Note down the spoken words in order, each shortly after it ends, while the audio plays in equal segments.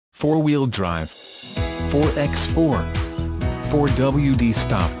4-wheel drive, 4x4, 4WD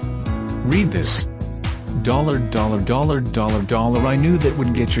stop. Read this. Dollar, dollar, dollar, dollar, dollar. I knew that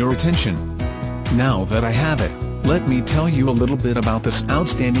would get your attention. Now that I have it, let me tell you a little bit about this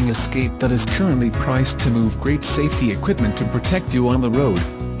outstanding Escape that is currently priced to move. Great safety equipment to protect you on the road: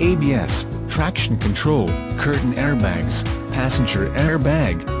 ABS, traction control, curtain airbags, passenger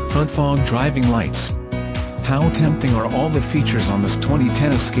airbag, front fog driving lights. How tempting are all the features on this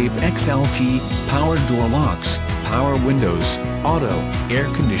 2010 Escape XLT: power door locks, power windows, auto, air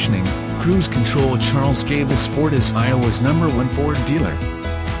conditioning, cruise control. CharlesGabusFord is Iowa's #1 Ford dealer.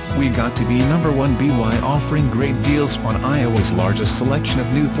 We got to be #1 BY, offering great deals on Iowa's largest selection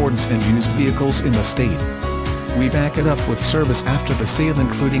of new Fords and used vehicles in the state. We back it up with service after the sale,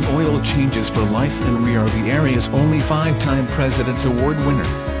 including oil changes for life, and we are the area's only 5-time President's Award winner.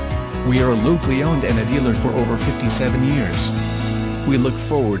 We are locally owned and a dealer for over 57 years. We look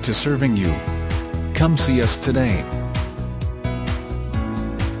forward to serving you. Come see us today.